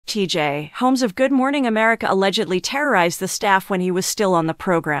TJ Holmes of Good Morning America allegedly terrorized the staff when he was still on the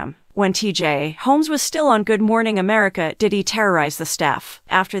program. When TJ Holmes was still on Good Morning America, did he terrorize the staff?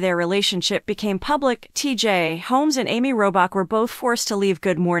 After their relationship became public, TJ Holmes and Amy Robach were both forced to leave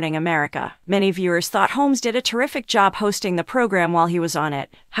Good Morning America. Many viewers thought Holmes did a terrific job hosting the program while he was on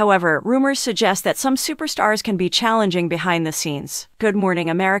it. However, rumors suggest that some superstars can be challenging behind the scenes. Good Morning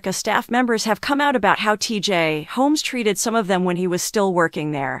America staff members have come out about how TJ Holmes treated some of them when he was still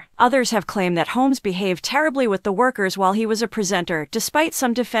working there. Others have claimed that Holmes behaved terribly with the workers while he was a presenter, despite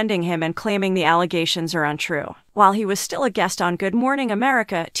some defending him and claiming the allegations are untrue. While he was still a guest on Good Morning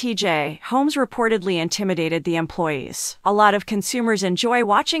America, TJ Holmes reportedly intimidated the employees. A lot of consumers enjoy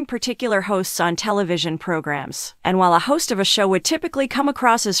watching particular hosts on television programs. And while a host of a show would typically come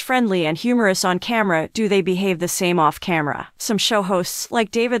across as friendly and humorous on camera, do they behave the same off camera? Some show hosts,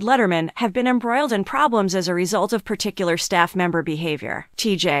 like David Letterman, have been embroiled in problems as a result of particular staff member behavior.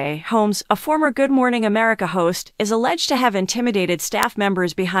 TJ Holmes, a former Good Morning America host, is alleged to have intimidated staff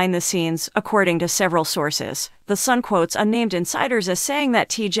members behind the scenes, according to several sources. The Sun quotes unnamed insiders as saying that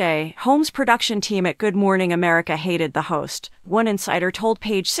TJ Holmes' production team at Good Morning America hated the host. One insider told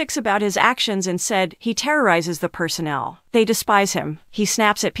Page 6 about his actions and said, "He terrorizes the personnel. They despise him. He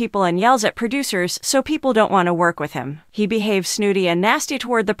snaps at people and yells at producers, so people don't want to work with him. He behaves snooty and nasty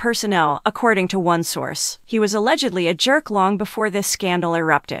toward the personnel," according to one source. He was allegedly a jerk long before this scandal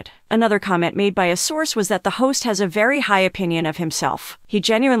erupted. Another comment made by a source was that the host has a very high opinion of himself. He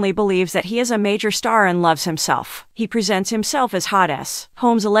genuinely believes that he is a major star and loves himself. He presents himself as hot S.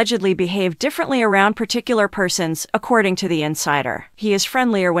 Holmes allegedly behaved differently around particular persons, according to the insider. He is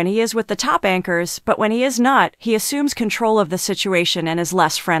friendlier when he is with the top anchors, but when he is not, he assumes control of the situation and is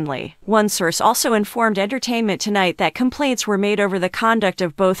less friendly. One source also informed Entertainment Tonight that complaints were made over the conduct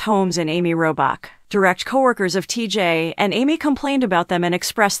of both Holmes and Amy Robach. Direct coworkers of TJ and Amy complained about them and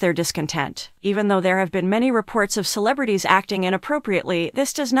expressed their discontent. Even though there have been many reports of celebrities acting inappropriately,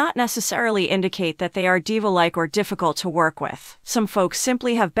 this does not necessarily indicate that they are diva-like or difficult to work with. Some folks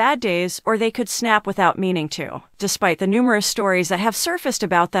simply have bad days, or they could snap without meaning to. Despite the numerous stories that have surfaced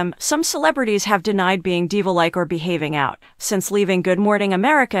about them, some celebrities have denied being diva-like or behaving out. Since leaving Good Morning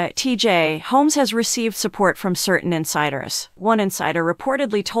America, TJ Holmes has received support from certain insiders. One insider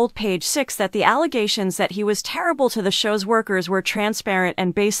reportedly told Page 6 that the allegations that he was terrible to the show's workers were transparent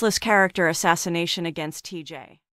and baseless character assassination against TJ.